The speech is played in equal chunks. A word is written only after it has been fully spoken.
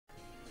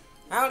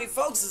Howdy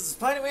folks, this is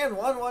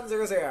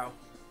Spider-Man1100.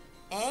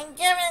 And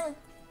Kevin!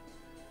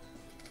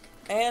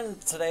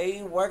 And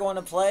today we're going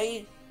to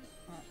play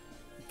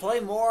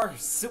more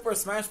Super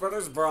Smash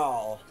Bros.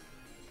 Brawl.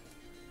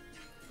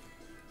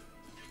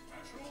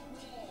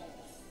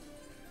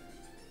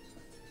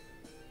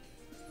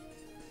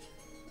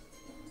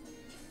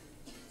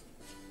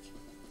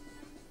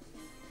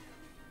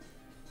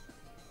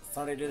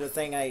 Thought I'd do the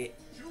thing I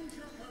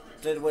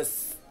did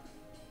with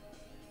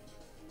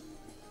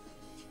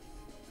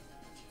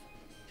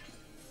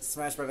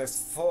Smash Bros.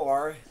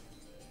 4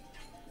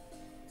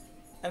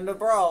 and the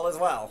Brawl as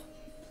well.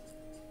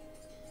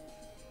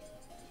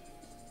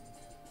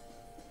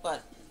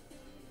 What?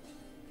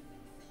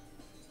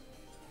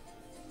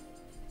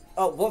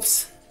 Oh,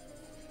 whoops.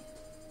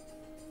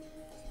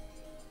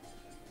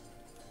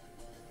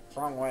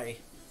 Wrong way.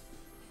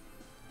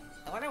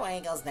 I wonder why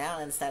it goes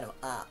down instead of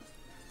up.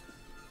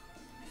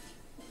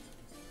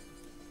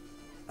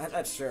 I'm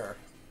not sure.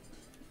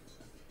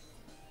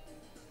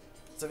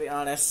 To be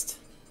honest.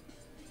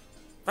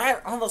 I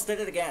almost did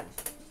it again.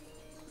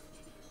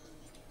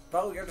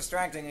 Bo, you're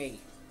distracting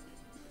me.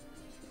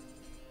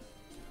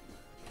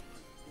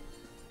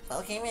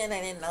 Bo came in,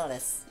 I didn't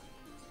notice.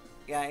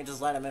 Yeah, I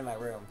just let him in my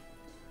room.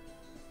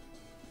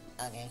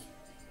 Okay.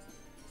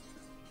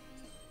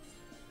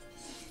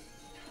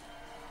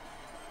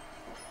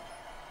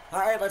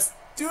 Alright, let's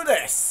do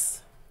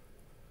this!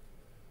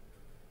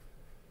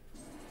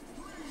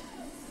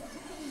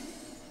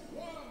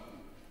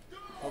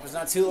 Hope it's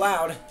not too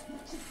loud.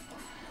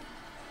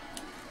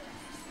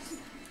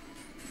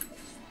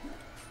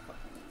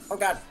 Oh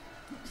god.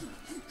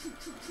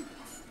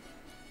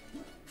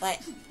 What?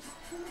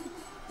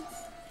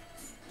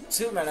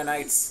 2 Meta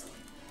Knights.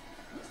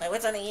 Wait,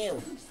 which one are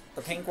you?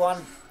 The pink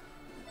one.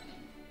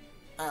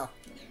 Oh.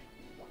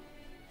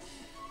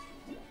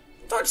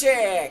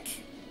 Torchic!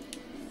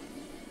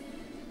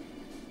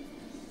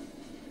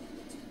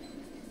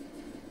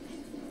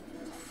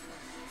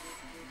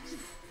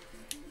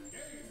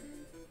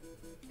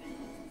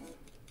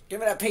 Give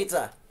me that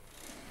pizza.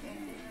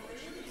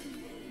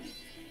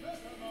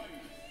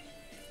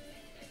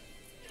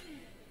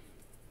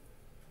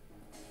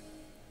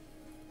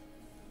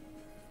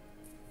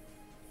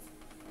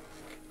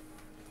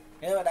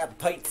 Give me that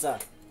pizza.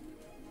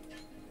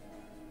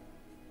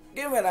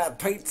 Give me that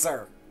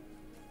pizza.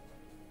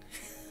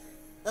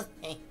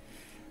 Okay.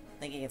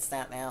 Think you can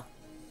stop now.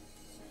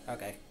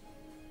 Okay.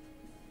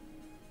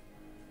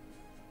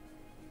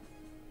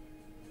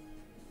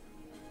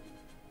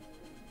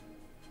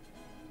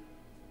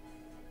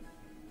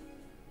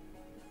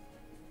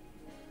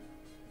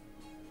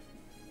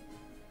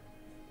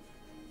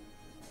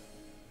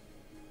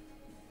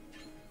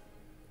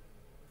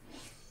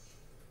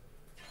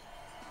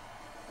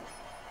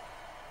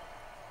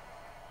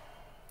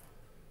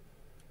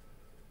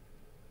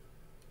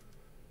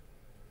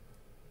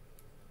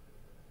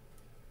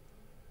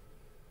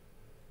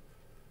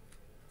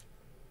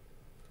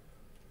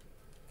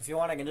 If you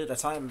want, I can do the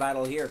time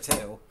battle here,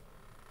 too.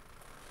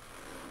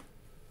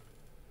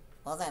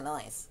 What was that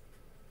noise?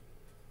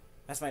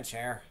 That's my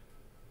chair.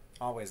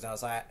 Always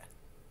does that.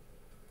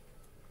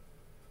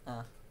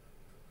 Oh.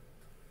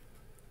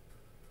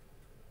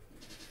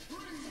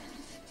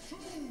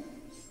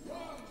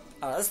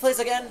 Oh, this place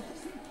again?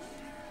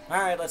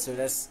 Alright, let's do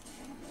this.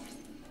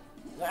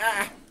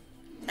 Ah!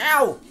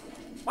 Ow!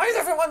 Why is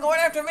everyone going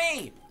after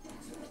me?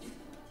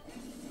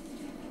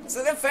 This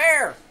isn't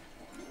fair!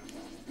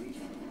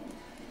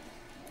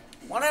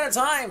 One at a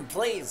time,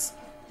 please.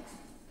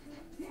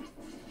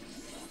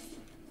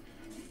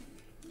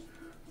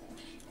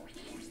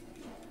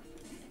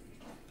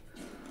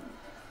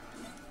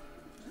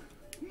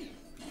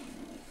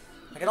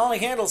 I can only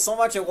handle so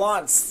much at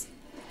once.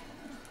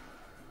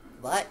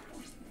 What?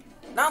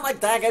 Not like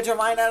that, get your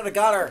mind out of the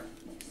gutter.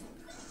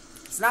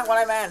 It's not what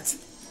I meant.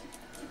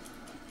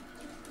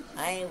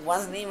 I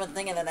wasn't even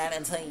thinking of that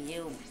until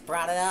you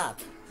brought it up.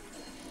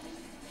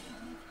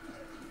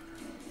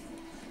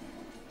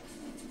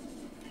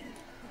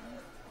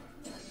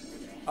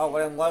 Oh,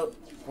 what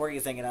were you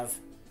thinking of?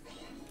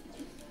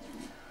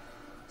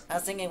 I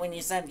was thinking when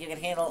you said you can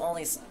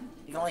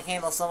only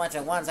handle so much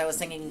at once, I was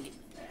thinking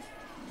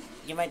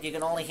you meant you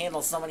can only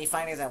handle so many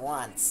fighters at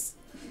once.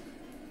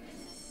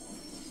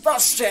 Oh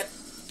shit!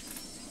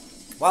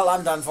 Well,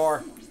 I'm done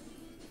for.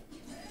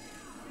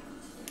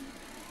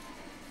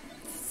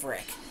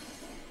 Frick.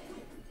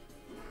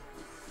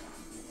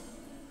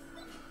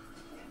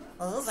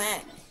 Well, who's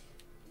that?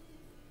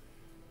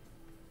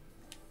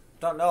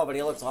 Don't know, but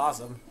he looks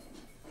awesome.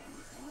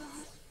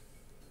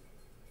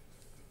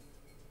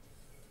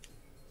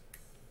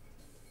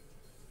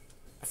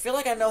 I feel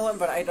like I know him,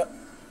 but I don't...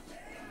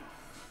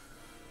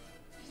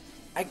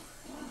 I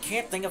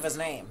can't think of his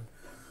name.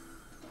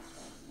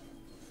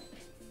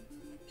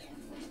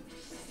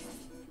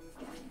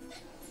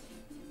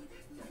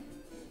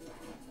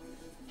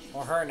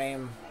 Or her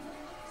name.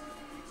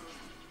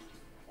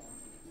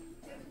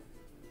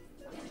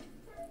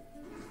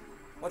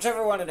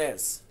 Whichever one it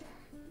is.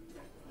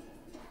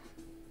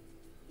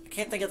 I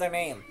can't think of their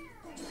name.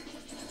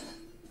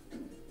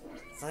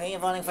 So who are you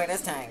voting for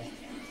this time?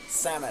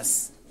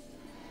 Samus.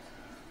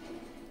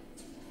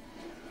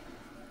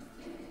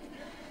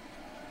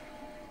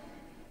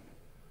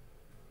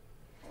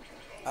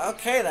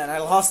 Okay then, I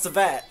lost the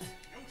bet.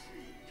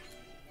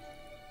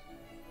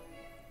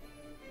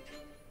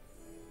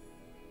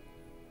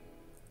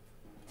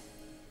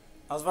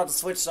 I was about to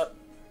switch up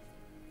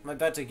my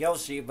bet to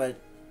Yoshi, but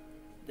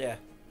yeah.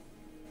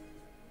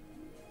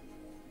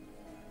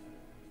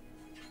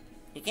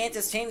 You can't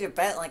just change your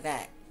bet like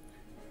that.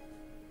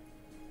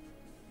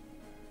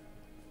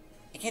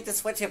 You can't just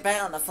switch your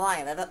bet on the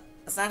fly.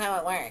 That's not how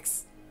it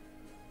works.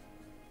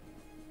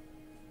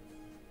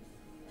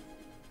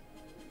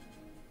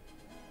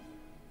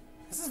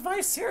 This is my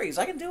series.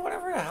 I can do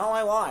whatever the hell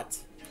I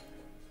want.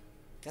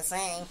 Just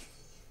saying.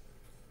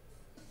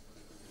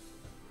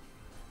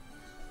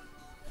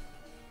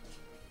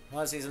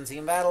 Want to see some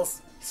team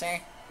battles? Sure.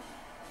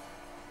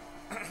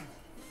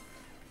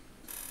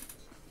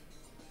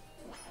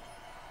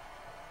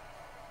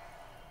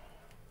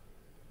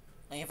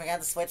 Oh, you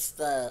forgot to switch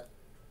the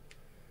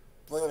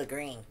blue to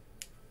green.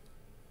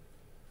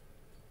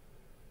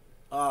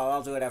 Oh,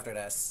 I'll do it after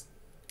this.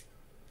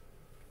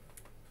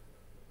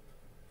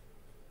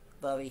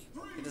 Bubby.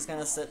 You're just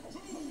gonna sit...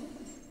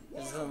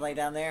 You're just gonna lay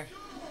down there?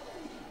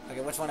 Okay,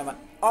 which one am I?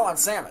 Oh, I'm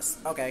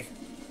Samus. Okay.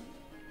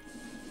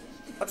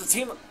 What's a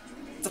team...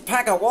 It's a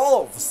pack of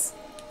wolves!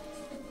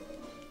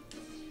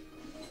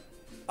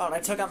 Oh, and I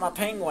took out my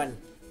penguin.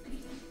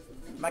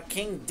 My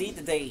King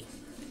D-to-day.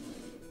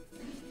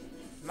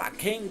 My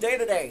King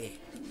Day-to-day.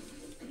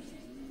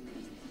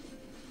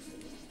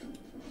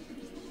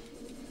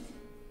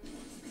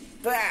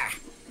 Bah!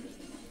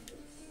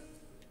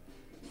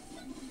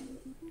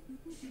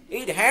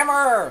 Eat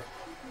hammer!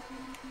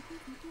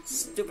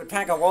 Stupid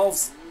pack of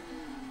wolves.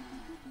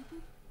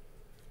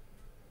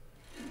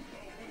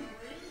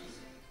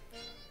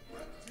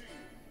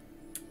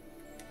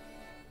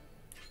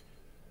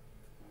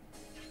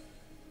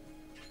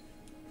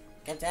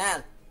 Get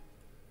down.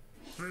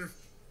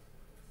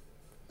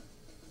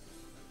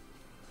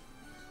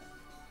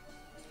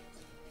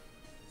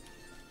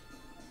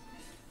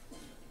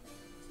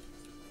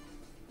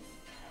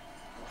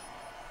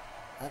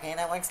 Okay,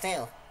 that works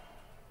too.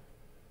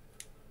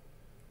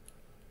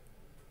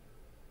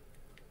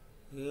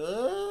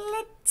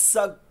 Let's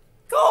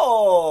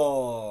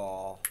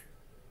go!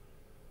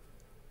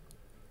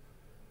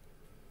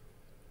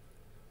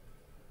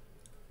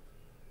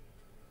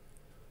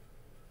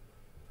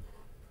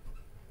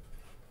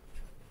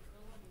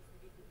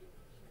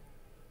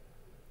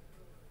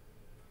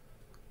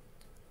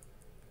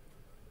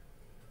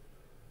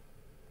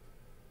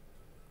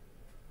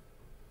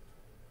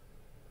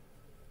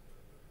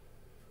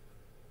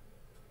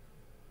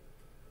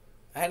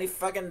 Any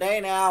fucking day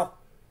now.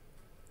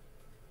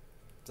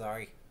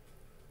 Sorry.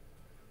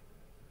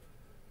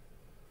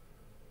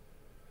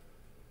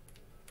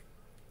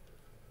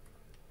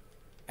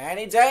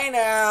 Any day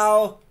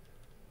now.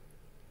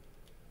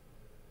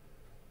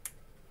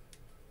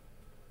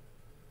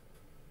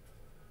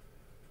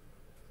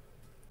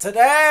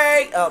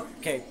 Today. Oh,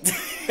 okay.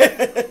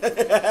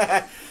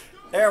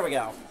 There we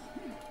go.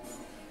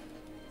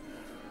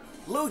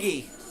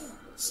 Loogie.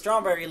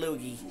 Strawberry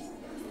loogie.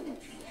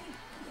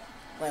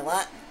 Wait,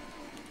 what?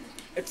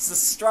 It's the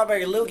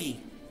strawberry loogie.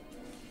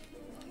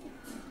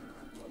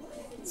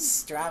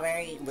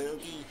 Strawberry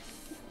loogie.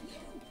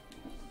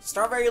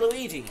 Strawberry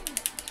Luigi.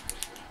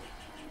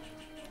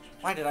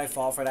 Why did I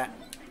fall for that?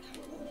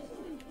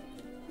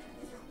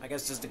 I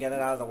guess just to get it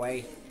out of the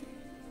way.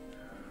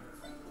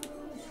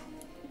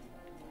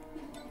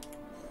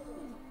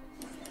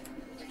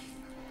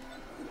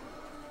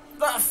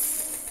 Ah,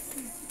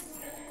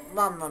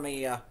 Mamma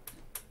mia.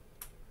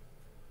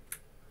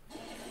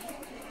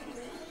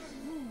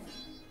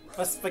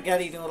 The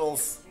spaghetti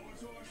noodles.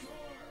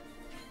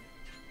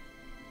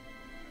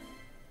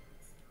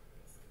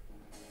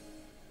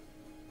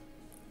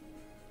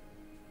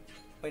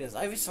 Wait, is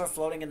Ivysaur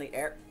floating in the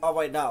air? Oh,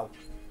 wait, no.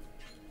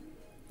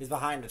 He's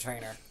behind the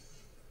trainer.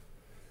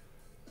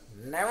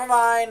 Never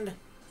mind.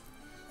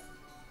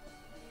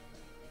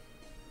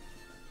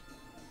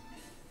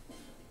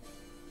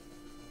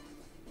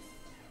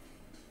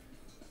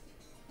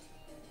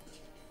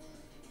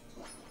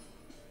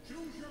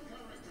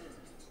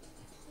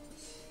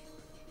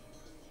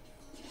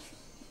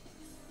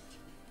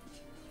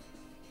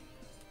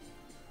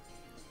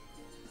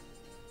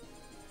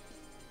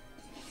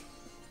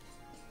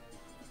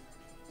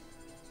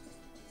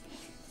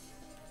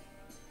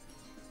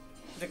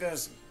 I think I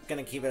was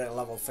gonna keep it at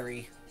level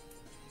 3.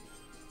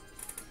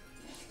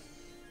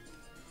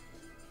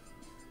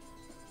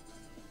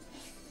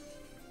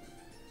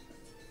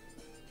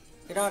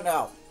 You don't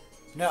know.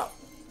 No.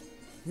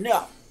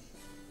 No.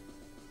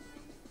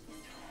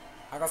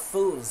 I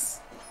refuse.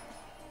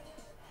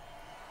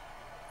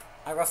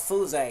 I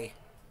refuse.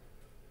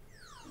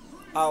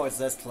 Oh, it's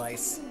this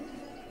place.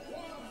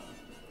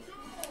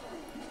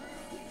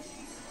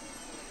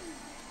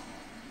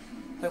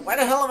 Wait, why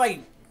the hell am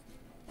I...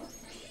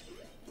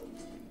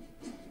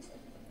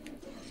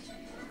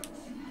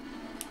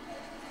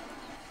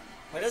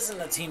 It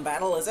isn't a team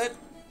battle, is it?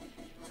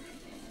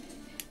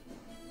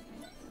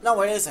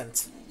 No, it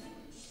isn't.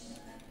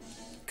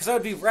 Because that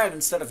would be red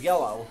instead of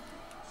yellow.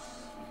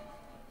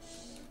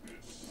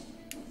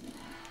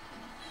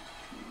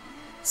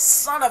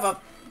 Son of a...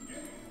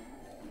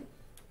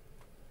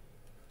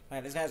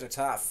 Man, these guys are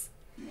tough.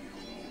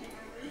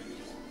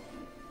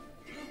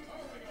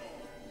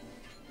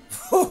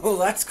 Oh,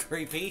 that's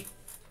creepy.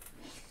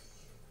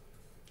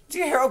 Did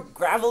you hear how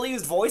gravelly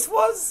his voice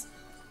was?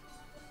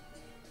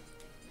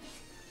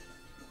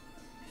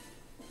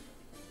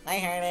 I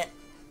heard it.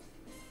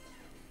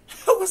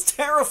 That was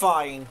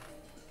terrifying.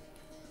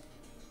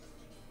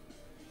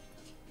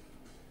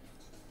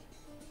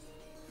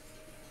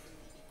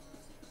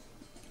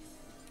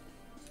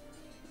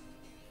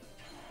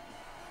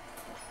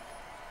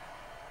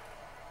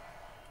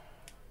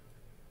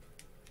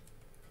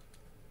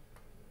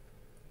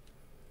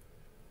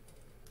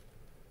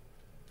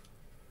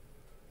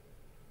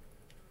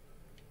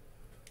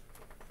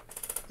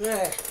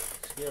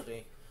 Excuse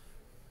me.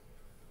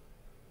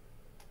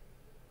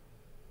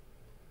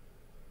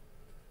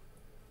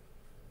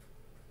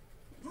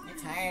 You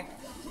tired?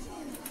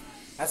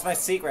 That's my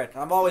secret.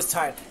 I'm always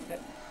tired.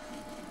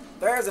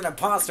 There's an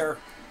imposter.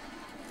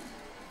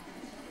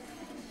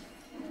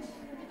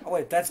 Oh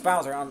wait, that's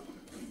Bowser on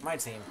my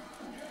team.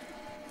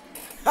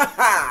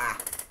 Haha!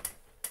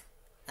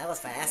 That was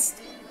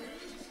fast.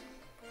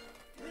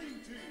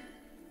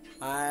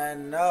 I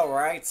know,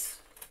 right?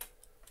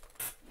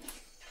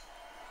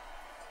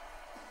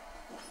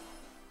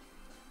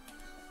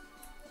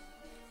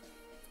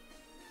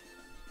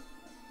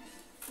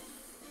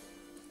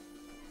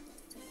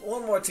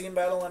 One more team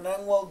battle and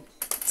then we'll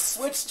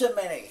switch to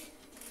mini.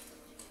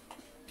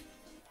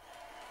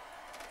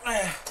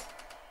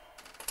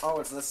 Oh,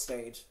 it's this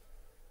stage.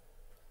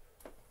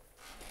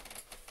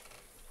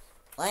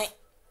 What?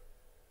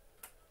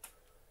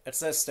 It's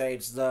this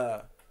stage,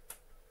 the...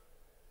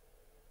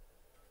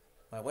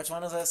 Wait, which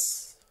one is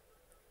this?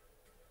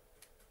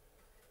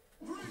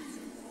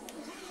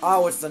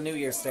 Oh, it's the New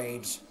Year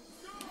stage.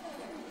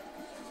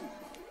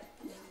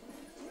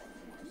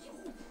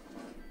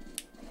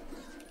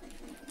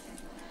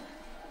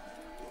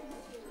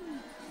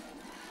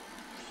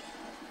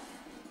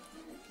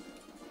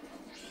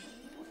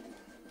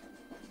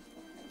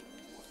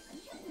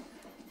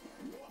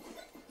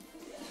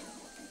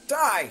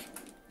 Die!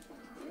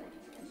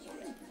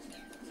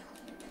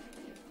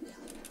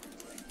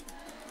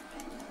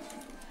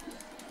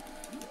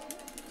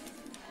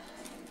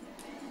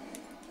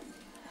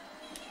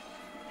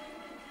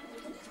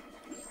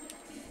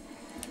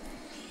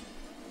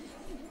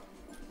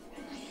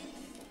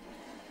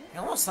 It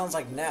almost sounds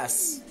like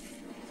Ness.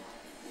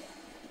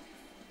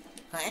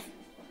 Huh?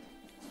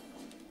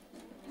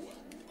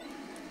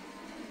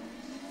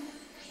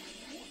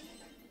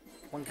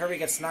 When Kirby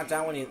gets knocked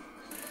down when he...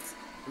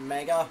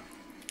 Mega.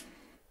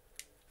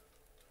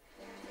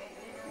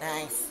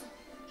 Nice.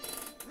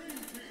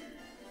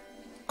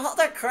 Oh,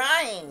 they're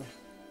crying!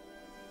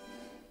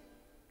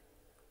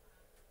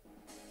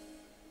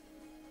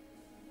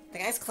 The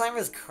guys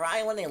climbers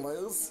cry when they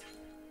lose?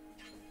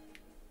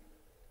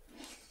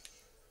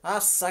 Ah,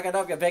 suck it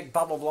up, you big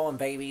bubble-blowing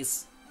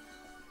babies.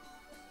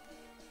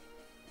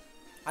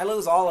 I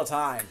lose all the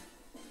time.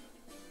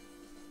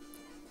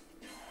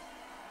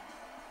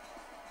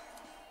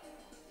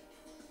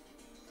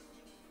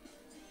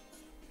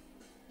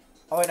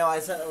 Oh wait, no, I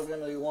said I was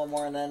gonna do one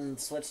more and then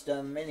switch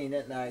to mini,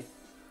 didn't I?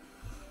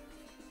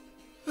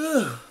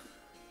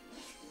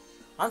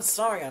 I'm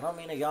sorry, I don't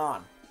mean to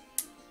yawn.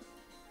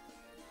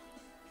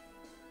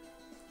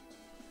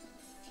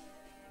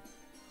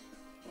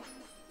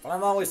 But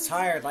I'm always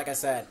tired, like I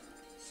said.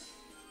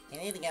 You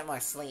need to get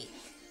more sleep.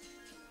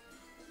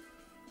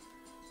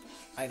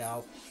 I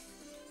know.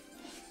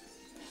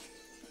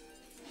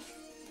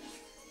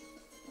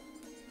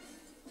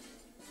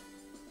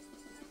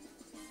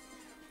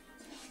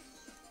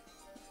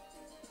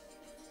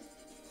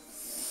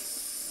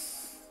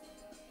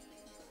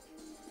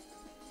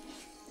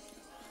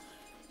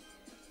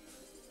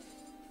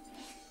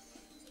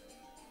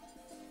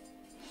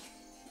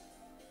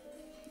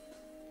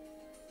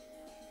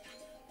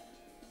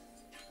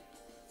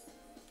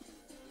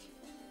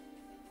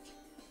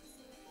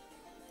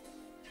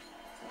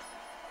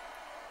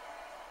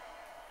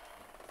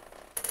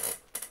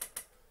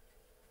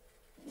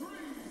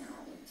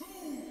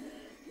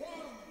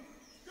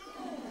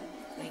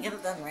 We could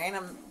have done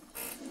random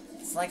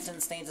selection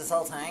stage this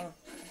whole time.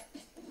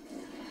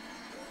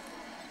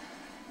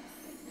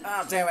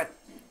 Oh, damn it.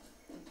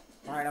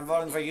 Alright, I'm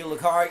voting for you,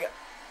 Lucario.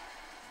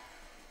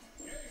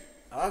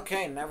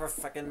 Okay, never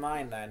fucking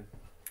mind then.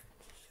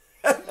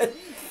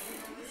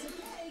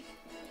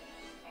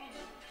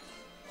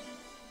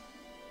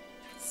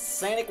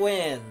 Sonic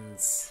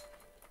wins.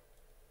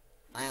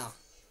 Wow.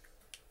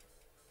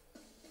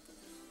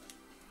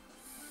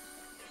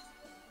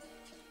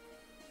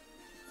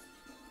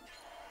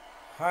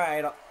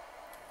 Alright,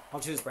 I'll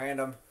choose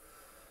random.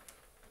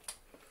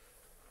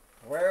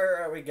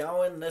 Where are we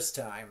going this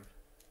time?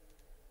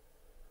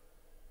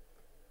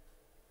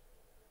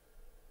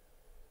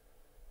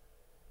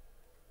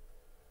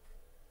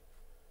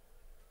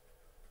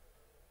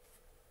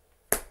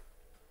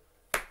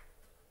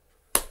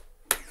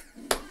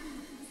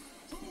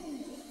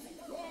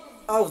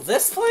 Oh,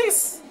 this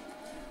place?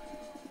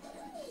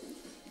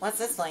 What's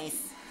this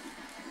place?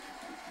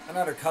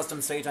 Another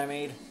custom stage I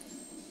made.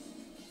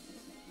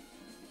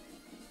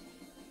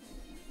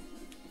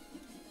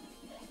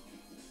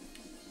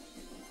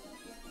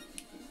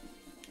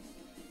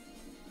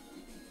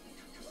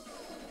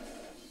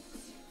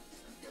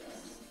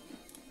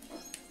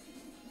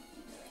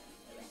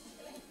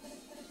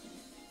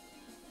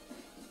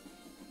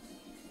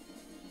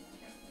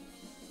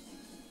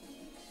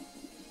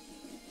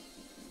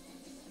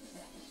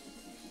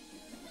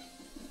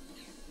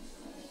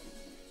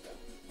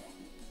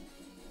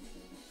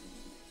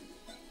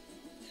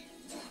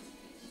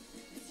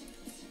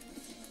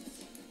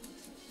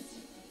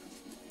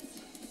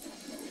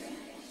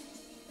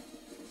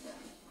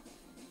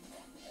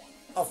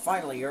 Oh,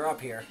 finally, you're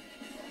up here.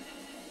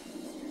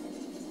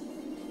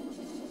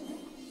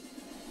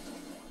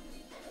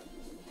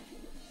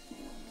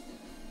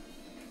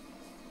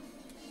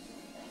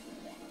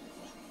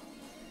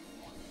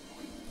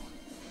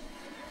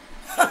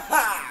 Ha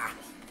ha!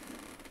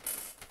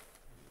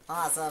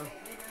 Awesome.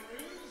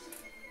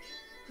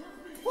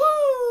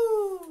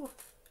 Woo!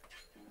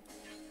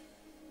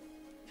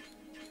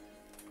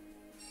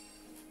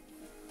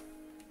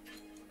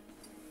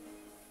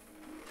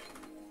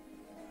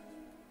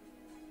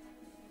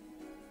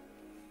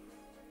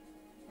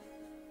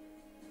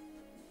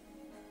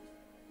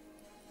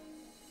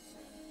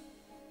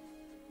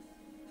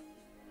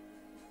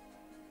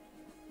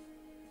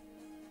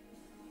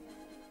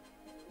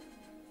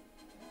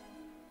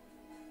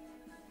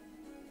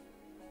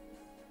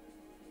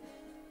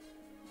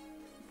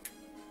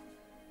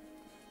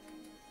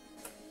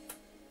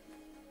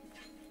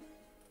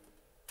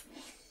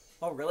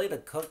 Oh, really? The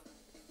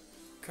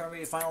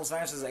Kirby Final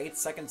Smash is 8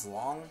 seconds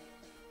long?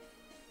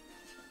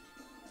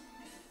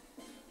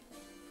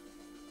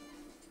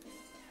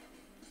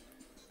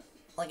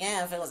 Well,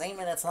 yeah, if it was 8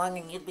 minutes long,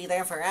 then you'd be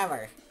there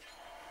forever.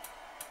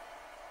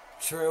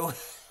 True.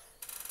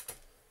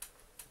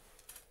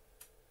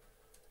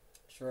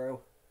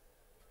 True.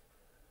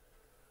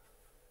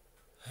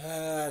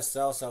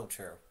 So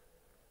true.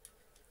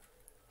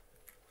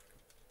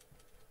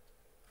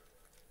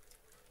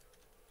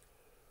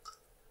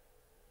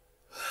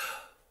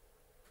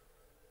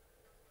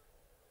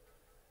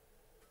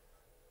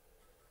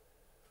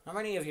 How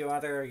many of you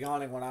out there are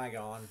yawning when I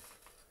yawn?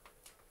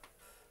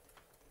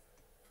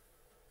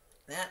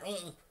 Not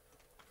me.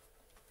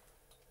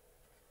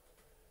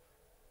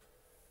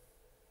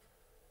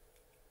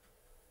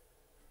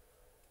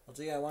 Well,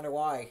 gee, I wonder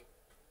why.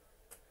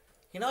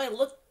 You know, I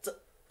looked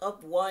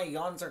up why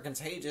yawns are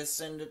contagious,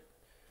 and it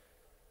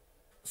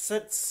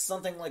said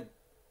something like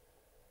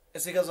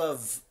it's because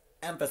of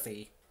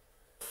empathy.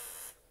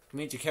 It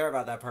means you care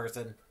about that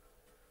person.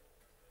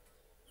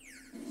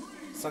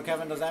 So,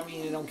 Kevin, does that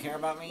mean you don't care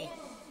about me?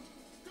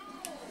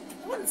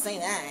 I wouldn't say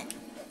that.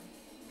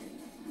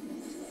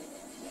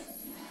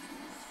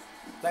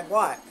 Then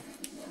what?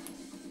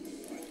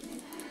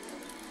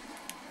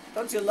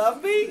 Don't you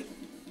love me?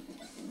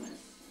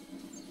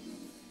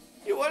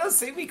 You want to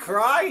see me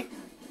cry?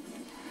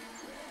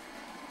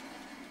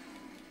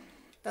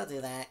 Don't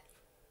do that.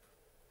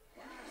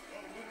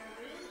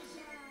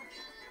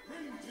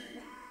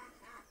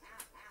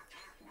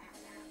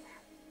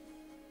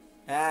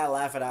 Ah,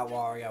 laugh it out,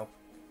 Wario.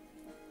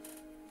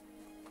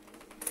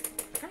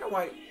 I kind of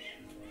like...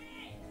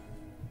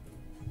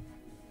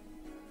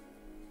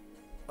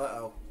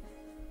 Uh-oh.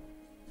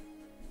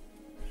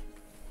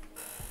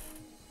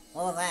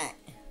 What was that?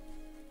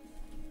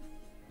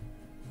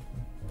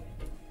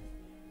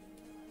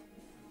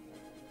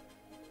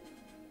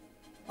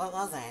 What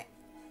was that?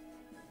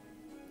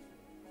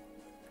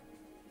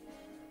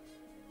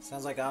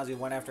 Sounds like Ozzy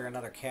went after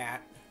another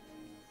cat.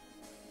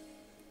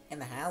 In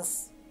the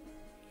house?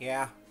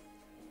 Yeah.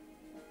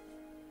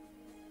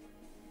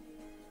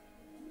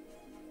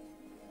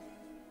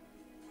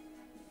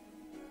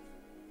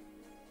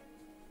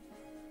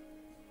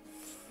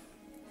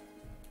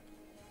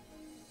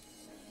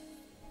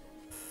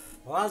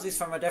 Well, Ozzy's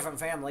from a different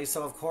family,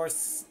 so of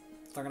course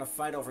they're gonna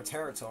fight over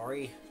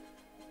territory.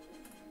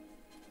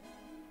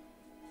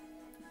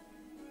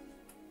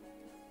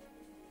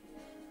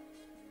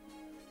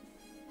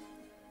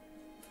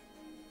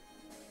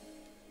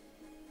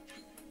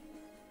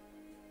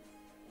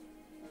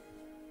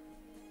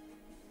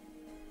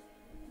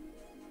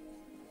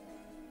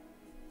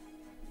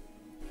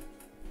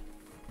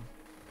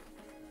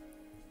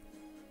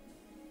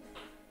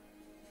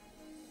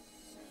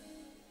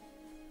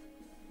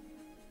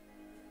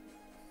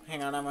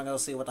 Hang on, I'm gonna go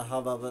see what the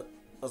hubbub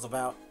was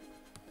about.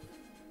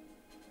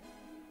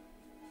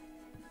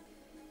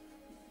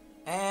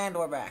 And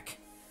we're back.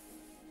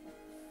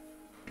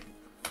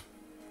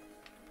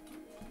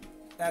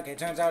 Okay,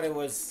 turns out it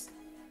was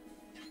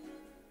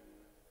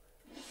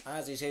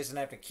Ozzy chasing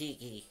after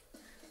Kiki.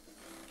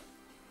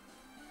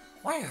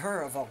 Why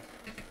her of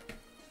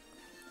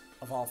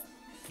all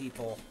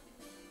people?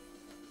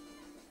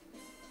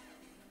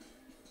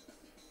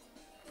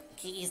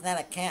 Kiki's not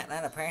a cat,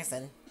 not a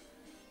person.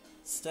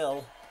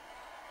 Still.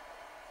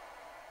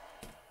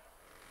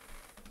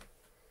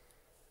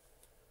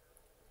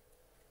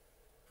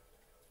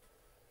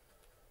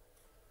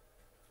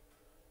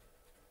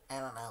 I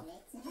don't know.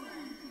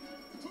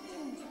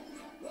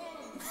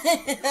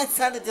 That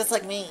sounded just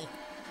like me.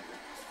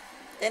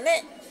 Didn't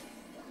it?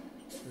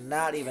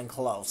 Not even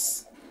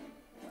close.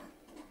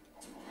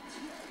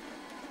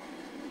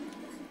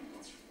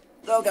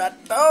 Oh god.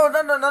 Oh,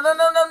 no, no, no, no,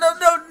 no, no, no,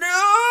 no, no!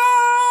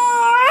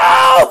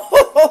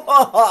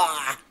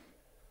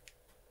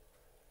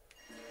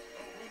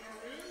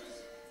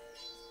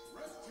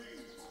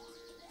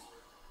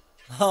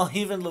 Oh,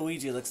 even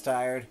Luigi looks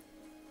tired.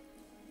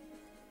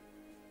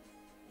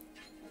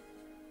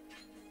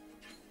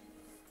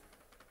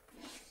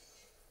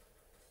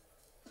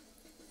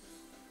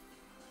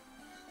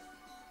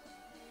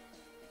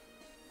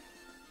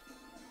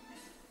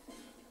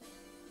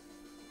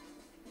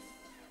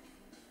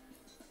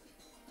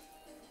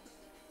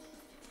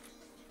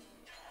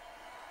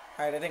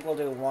 Alright, I think we'll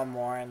do one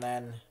more and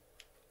then...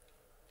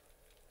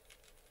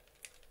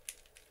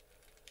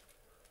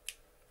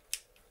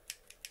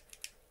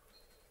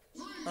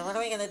 Well, when are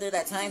we gonna do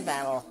that time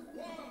battle?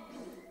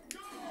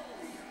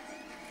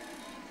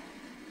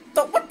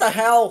 What the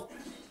hell?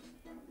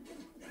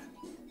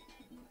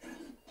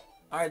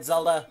 Alright,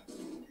 Zelda.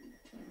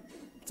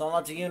 It's all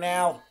up to you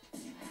now.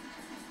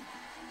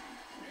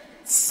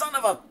 Son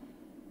of a...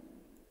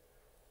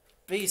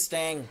 bee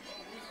sting.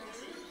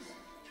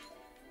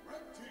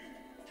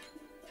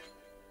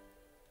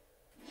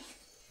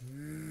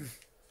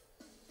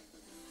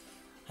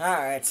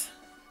 Alright.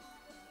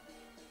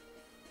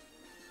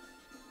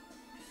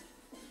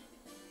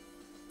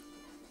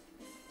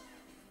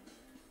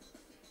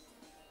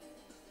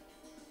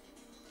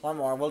 One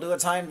more. We'll do a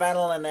time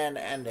battle and then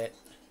end it.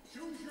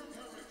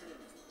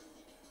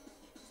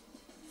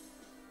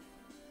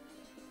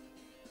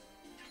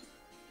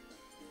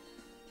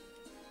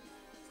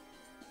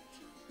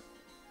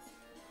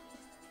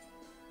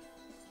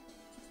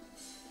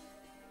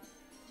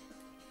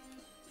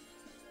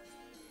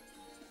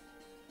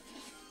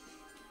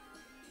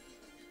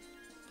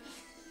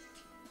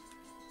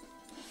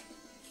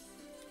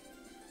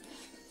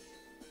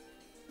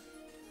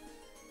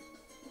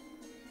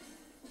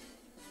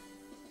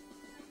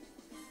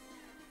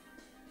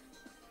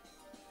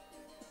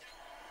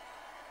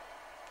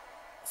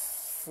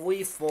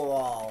 Free for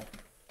all.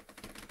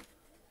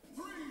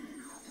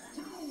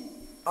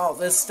 Oh,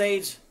 this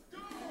stage?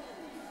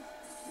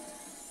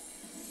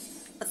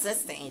 What's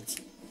this stage?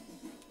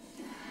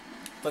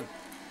 The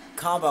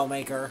combo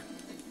maker.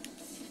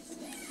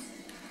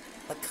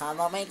 The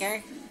combo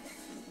maker?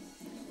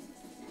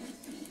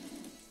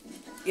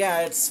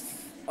 Yeah, it's,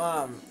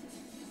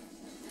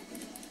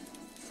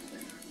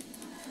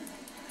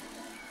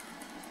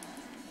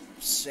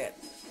 shit.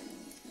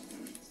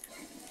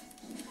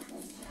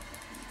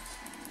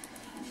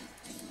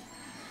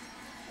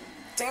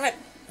 Damn it!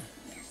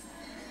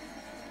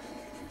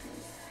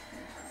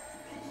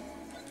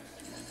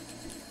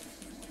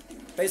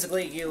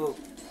 Basically, it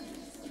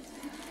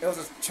was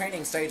a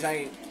training stage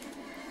I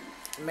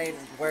made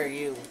where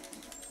you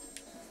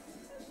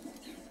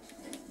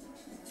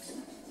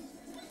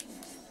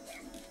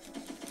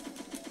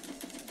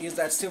use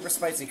that super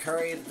spicy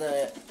curry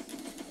to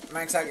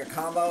max out your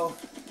combo.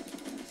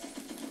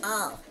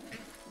 Oh.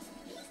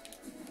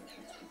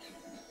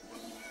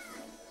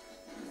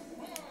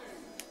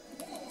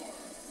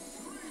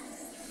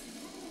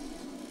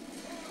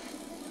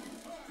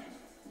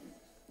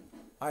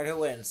 Alright, who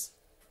wins?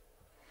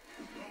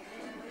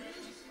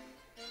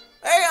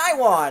 Hey, I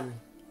won!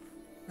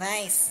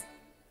 Nice.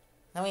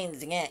 That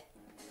means you get.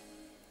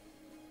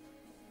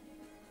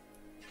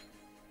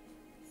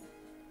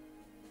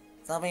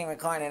 It's all being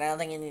recorded. I don't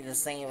think you need to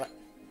save it.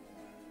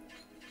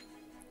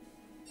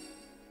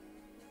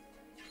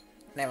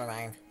 Never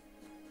mind.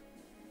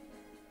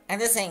 I'm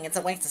just saying it's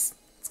a waste of.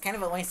 It's kind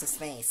of a waste of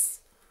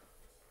space.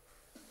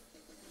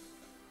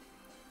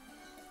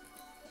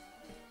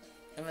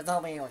 If it's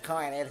all being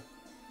recorded.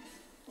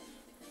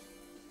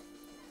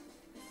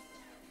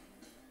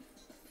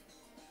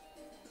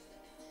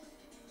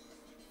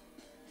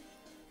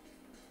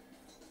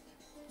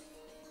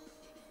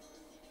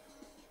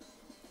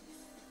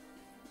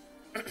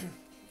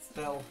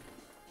 Still,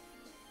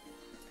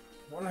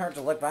 wouldn't hurt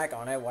to look back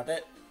on it, would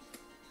it?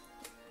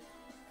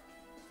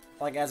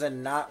 Like, as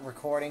in not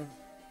recording?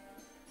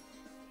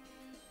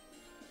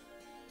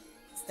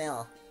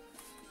 Still.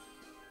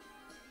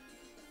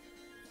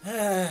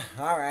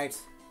 Alright.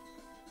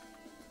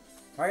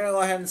 We're gonna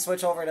go ahead and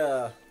switch over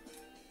to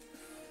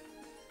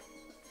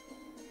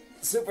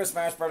Super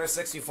Smash Bros.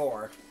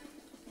 64.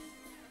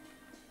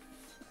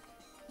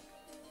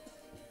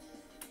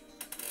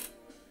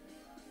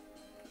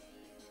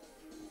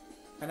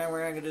 And then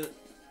we're gonna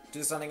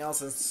do something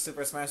else in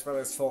Super Smash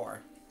Bros. 4.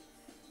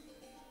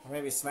 Or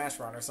maybe Smash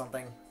Run or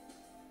something.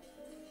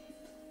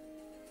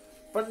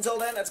 But until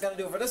then, that's gonna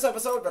do it for this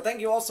episode, but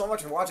thank you all so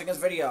much for watching this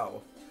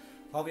video.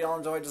 Hope you all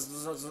enjoyed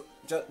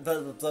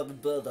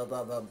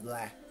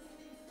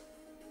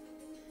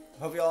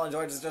Hope you all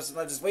enjoyed this just as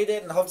much as we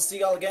did, and hope to see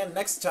you all again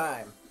next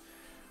time.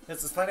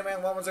 This is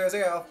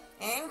Spider-Man1100.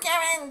 And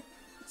Kevin!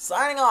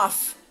 Signing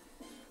off!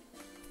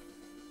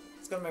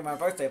 It's gonna be my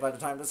birthday by the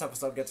time this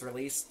episode gets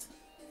released.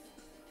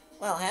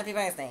 Well, happy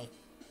birthday.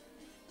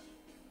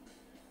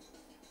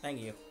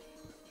 Thank you.